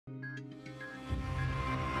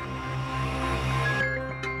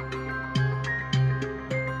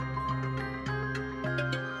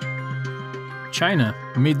China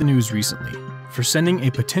made the news recently for sending a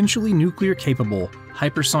potentially nuclear-capable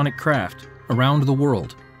hypersonic craft around the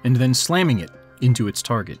world and then slamming it into its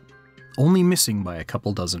target, only missing by a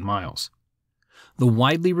couple dozen miles. The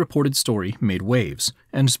widely reported story made waves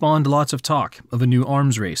and spawned lots of talk of a new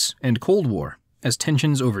arms race and Cold War as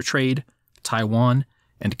tensions over trade, Taiwan,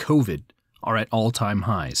 and COVID are at all-time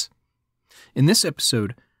highs. In this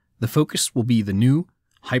episode, the focus will be the new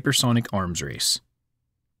hypersonic arms race.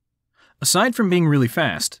 Aside from being really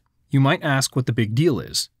fast, you might ask what the big deal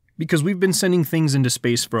is, because we've been sending things into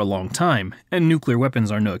space for a long time, and nuclear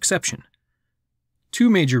weapons are no exception.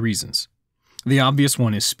 Two major reasons. The obvious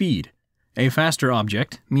one is speed. A faster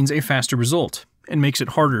object means a faster result, and makes it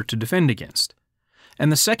harder to defend against.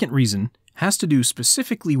 And the second reason has to do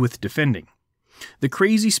specifically with defending. The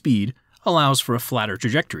crazy speed allows for a flatter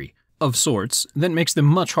trajectory, of sorts, that makes them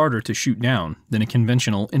much harder to shoot down than a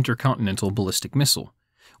conventional intercontinental ballistic missile,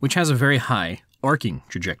 which has a very high, arcing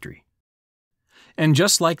trajectory. And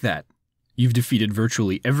just like that, you've defeated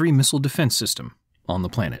virtually every missile defense system on the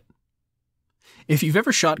planet. If you've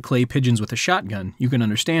ever shot clay pigeons with a shotgun, you can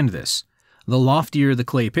understand this. The loftier the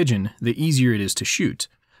clay pigeon, the easier it is to shoot.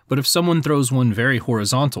 But if someone throws one very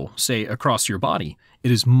horizontal, say across your body, it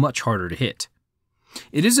is much harder to hit.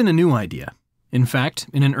 It isn't a new idea. In fact,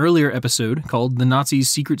 in an earlier episode called The Nazis'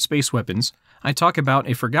 Secret Space Weapons, I talk about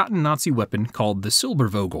a forgotten Nazi weapon called the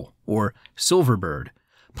Silbervogel, or Silver Bird,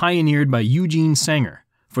 pioneered by Eugene Sanger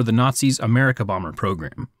for the Nazis' America Bomber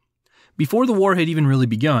program. Before the war had even really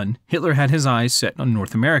begun, Hitler had his eyes set on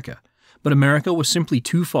North America, but America was simply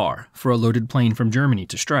too far for a loaded plane from Germany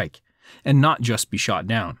to strike, and not just be shot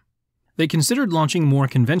down. They considered launching more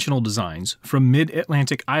conventional designs from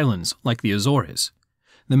mid-Atlantic islands like the Azores.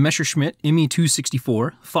 The Messerschmitt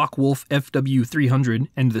Me-264, Focke-Wulf FW-300,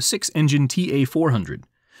 and the 6-engine TA-400.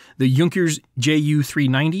 The Junkers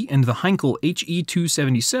Ju-390 and the Heinkel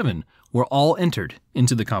HE-277 were all entered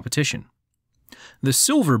into the competition. The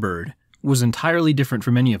Silver Bird was entirely different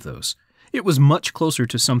from any of those. It was much closer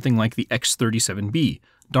to something like the X-37B,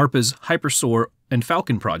 DARPA's Hypersonic and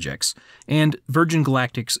Falcon projects, and Virgin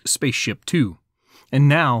Galactic's Spaceship Two, and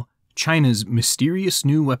now China's mysterious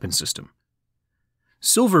new weapon system.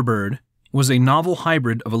 Silver Bird was a novel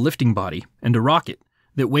hybrid of a lifting body and a rocket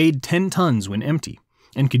that weighed 10 tons when empty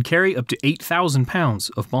and could carry up to 8,000 pounds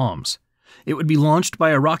of bombs. It would be launched by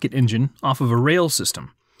a rocket engine off of a rail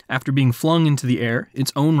system. After being flung into the air,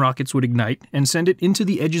 its own rockets would ignite and send it into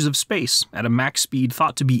the edges of space at a max speed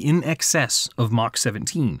thought to be in excess of Mach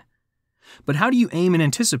 17. But how do you aim and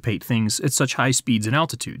anticipate things at such high speeds and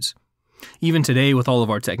altitudes? Even today, with all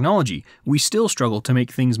of our technology, we still struggle to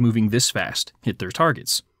make things moving this fast hit their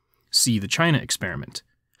targets. See the China experiment.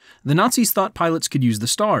 The Nazis thought pilots could use the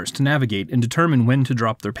stars to navigate and determine when to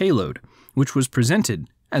drop their payload, which was presented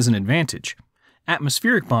as an advantage.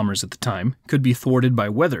 Atmospheric bombers at the time could be thwarted by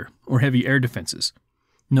weather or heavy air defenses.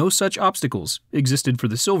 No such obstacles existed for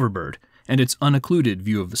the Silver Bird and its unoccluded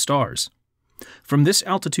view of the stars. From this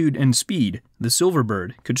altitude and speed, the Silver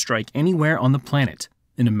Bird could strike anywhere on the planet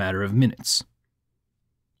in a matter of minutes.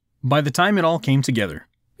 By the time it all came together,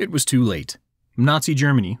 it was too late. Nazi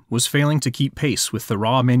Germany was failing to keep pace with the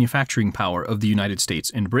raw manufacturing power of the United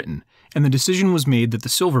States and Britain, and the decision was made that the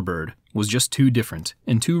Silver Bird was just too different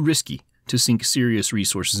and too risky to sink serious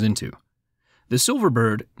resources into. The Silver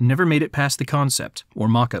Bird never made it past the concept or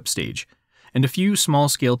mock-up stage, and a few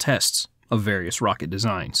small-scale tests of various rocket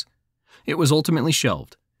designs. It was ultimately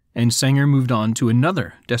shelved, and Sanger moved on to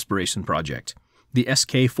another desperation project, the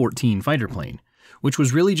SK-14 fighter plane, which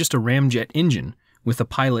was really just a ramjet engine with a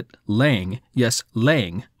pilot laying, yes,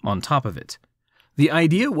 laying, on top of it. The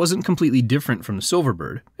idea wasn't completely different from the Silver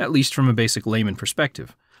Bird, at least from a basic layman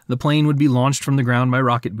perspective. The plane would be launched from the ground by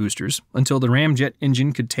rocket boosters until the ramjet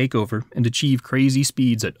engine could take over and achieve crazy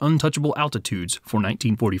speeds at untouchable altitudes for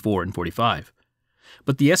 1944 and 45.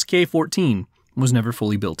 But the SK-14 was never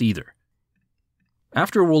fully built either.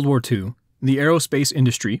 After World War II, the aerospace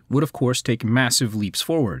industry would of course take massive leaps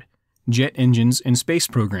forward. Jet engines and space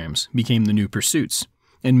programs became the new pursuits,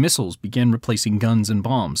 and missiles began replacing guns and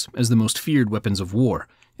bombs as the most feared weapons of war,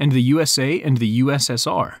 and the USA and the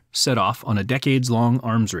USSR set off on a decades-long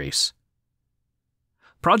arms race.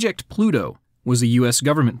 Project Pluto was a US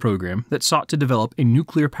government program that sought to develop a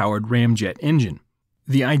nuclear-powered ramjet engine.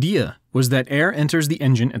 The idea was that air enters the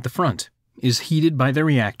engine at the front, is heated by the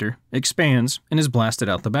reactor, expands, and is blasted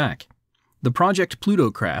out the back. The Project Pluto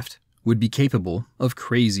craft would be capable of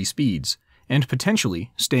crazy speeds, and potentially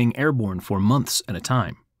staying airborne for months at a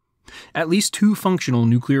time. At least 2 functional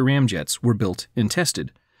nuclear ramjets were built and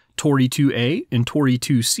tested, Tory 2A and Tory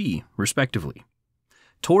 2C, respectively.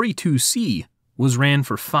 Tory 2C was ran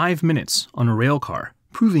for 5 minutes on a railcar,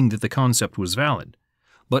 proving that the concept was valid.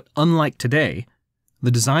 But unlike today, the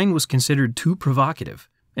design was considered too provocative,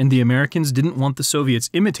 and the Americans didn't want the Soviets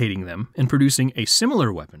imitating them and producing a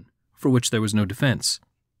similar weapon for which there was no defense.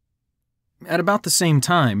 At about the same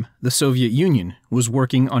time, the Soviet Union was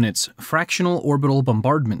working on its Fractional Orbital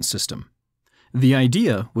Bombardment system. The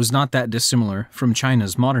idea was not that dissimilar from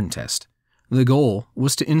China's modern test. The goal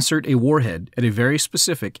was to insert a warhead at a very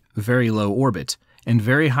specific, very low orbit, and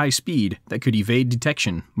very high speed that could evade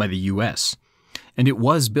detection by the US. And it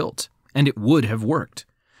was built, and it would have worked,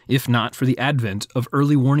 if not for the advent of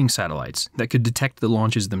early warning satellites that could detect the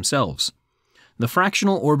launches themselves. The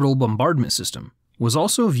Fractional Orbital Bombardment System was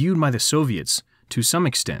also viewed by the Soviets, to some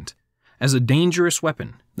extent, as a dangerous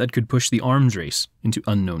weapon that could push the arms race into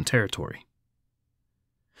unknown territory.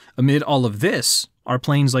 Amid all of this are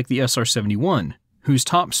planes like the SR-71, whose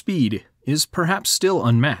top speed is perhaps still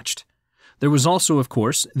unmatched. There was also, of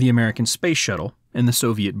course, the American Space Shuttle and the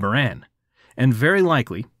Soviet Buran, and very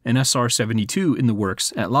likely an SR-72 in the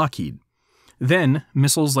works at Lockheed. Then,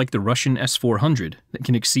 missiles like the Russian S-400 that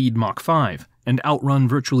can exceed Mach 5 and outrun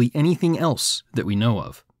virtually anything else that we know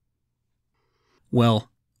of.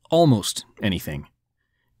 Well, almost anything.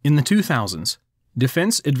 In the 2000s,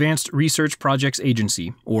 Defense Advanced Research Projects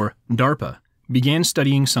Agency, or DARPA, began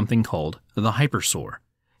studying something called the Hypersor,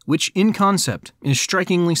 which in concept is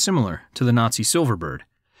strikingly similar to the Nazi Silverbird,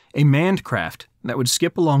 a manned craft that would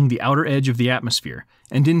skip along the outer edge of the atmosphere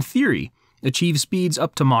and, in theory, achieve speeds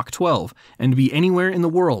up to Mach 12 and be anywhere in the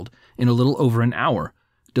world in a little over an hour,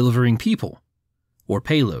 delivering people, or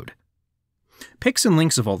payload. Pics and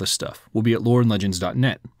links of all this stuff will be at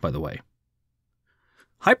loreandlegends.net, by the way.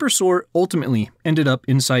 Hypersor ultimately ended up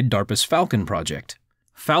inside DARPA's Falcon project.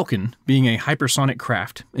 Falcon being a hypersonic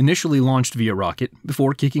craft initially launched via rocket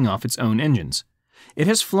before kicking off its own engines. It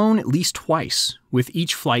has flown at least twice, with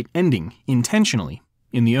each flight ending, intentionally,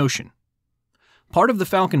 in the ocean. Part of the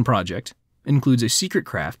Falcon project includes a secret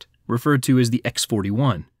craft referred to as the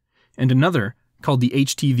X-41, and another called the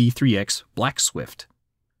HTV-3X Black Swift.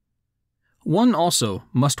 One also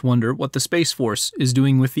must wonder what the Space Force is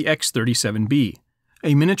doing with the X-37B,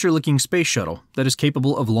 a miniature-looking space shuttle that is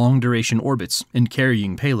capable of long-duration orbits and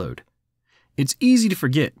carrying payload. It's easy to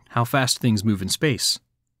forget how fast things move in space.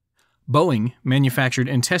 Boeing manufactured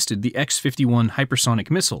and tested the X-51 hypersonic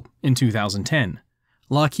missile in 2010.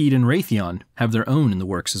 Lockheed and Raytheon have their own in the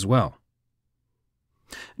works as well.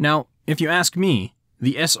 Now, if you ask me,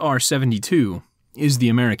 the SR-72 is the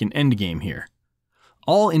American endgame here.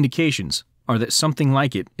 All indications are that something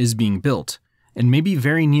like it is being built, and may be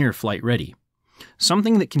very near flight ready.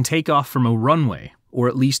 Something that can take off from a runway, or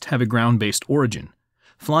at least have a ground-based origin,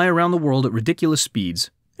 fly around the world at ridiculous speeds,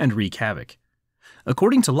 and wreak havoc.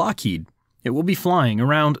 According to Lockheed, it will be flying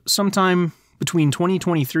around sometime between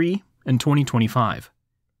 2023 and 2025.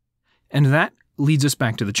 And that leads us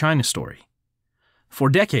back to the China story. For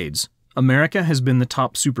decades, America has been the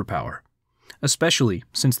top superpower, especially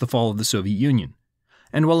since the fall of the Soviet Union.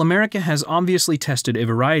 And while America has obviously tested a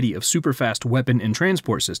variety of super-fast weapon and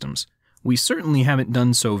transport systems, we certainly haven't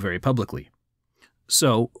done so very publicly.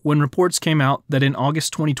 So, when reports came out that in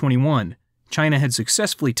August 2021, China had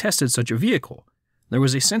successfully tested such a vehicle, there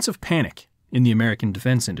was a sense of panic in the American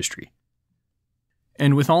defense industry.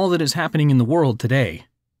 And with all that is happening in the world today,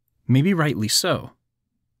 maybe rightly so.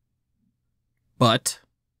 But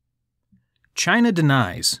China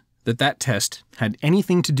denies that that test had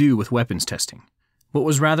anything to do with weapons testing, but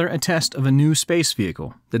was rather a test of a new space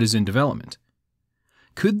vehicle that is in development.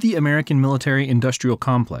 Could the American military-industrial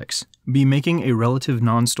complex be making a relative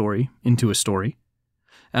non-story into a story?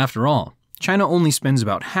 After all, China only spends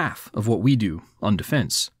about half of what we do on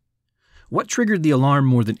defense. What triggered the alarm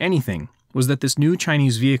more than anything was that this new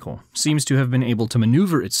Chinese vehicle seems to have been able to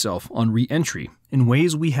maneuver itself on re-entry in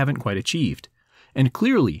ways we haven't quite achieved, and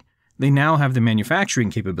clearly they now have the manufacturing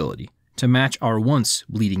capability to match our once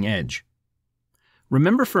bleeding edge.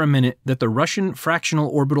 Remember for a minute that the Russian Fractional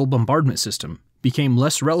Orbital Bombardment System became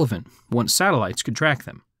less relevant once satellites could track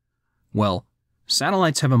them. Well,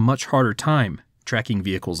 satellites have a much harder time tracking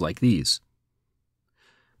vehicles like these.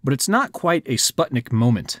 But it's not quite a Sputnik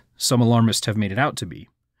moment some alarmists have made it out to be,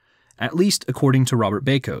 at least according to Robert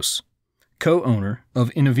Bakos, co-owner of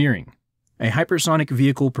Innoveering, a hypersonic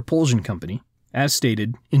vehicle propulsion company, as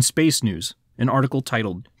stated in Space News, an article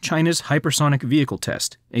titled China's Hypersonic Vehicle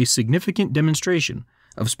Test, a Significant Demonstration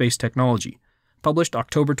of Space Technology, published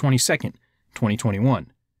October 22nd,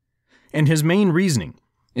 2021. And his main reasoning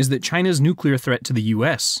is that China's nuclear threat to the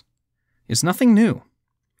US is nothing new.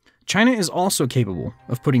 China is also capable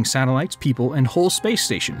of putting satellites, people, and whole space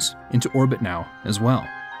stations into orbit now as well.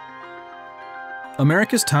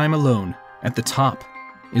 America's time alone at the top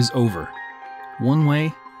is over, one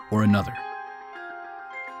way or another.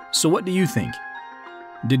 So what do you think?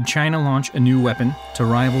 Did China launch a new weapon to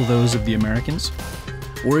rival those of the Americans?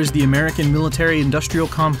 Or is the American military-industrial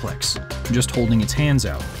complex just holding its hands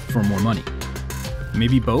out for more money?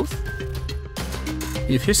 Maybe both?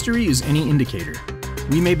 If history is any indicator,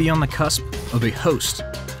 we may be on the cusp of a host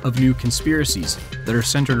of new conspiracies that are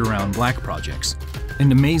centered around black projects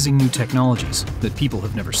and amazing new technologies that people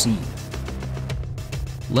have never seen.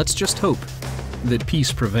 Let's just hope that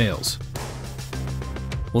peace prevails.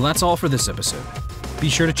 Well, that's all for this episode. Be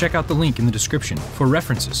sure to check out the link in the description for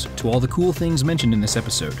references to all the cool things mentioned in this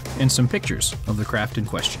episode and some pictures of the craft in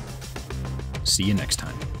question. See you next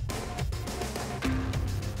time.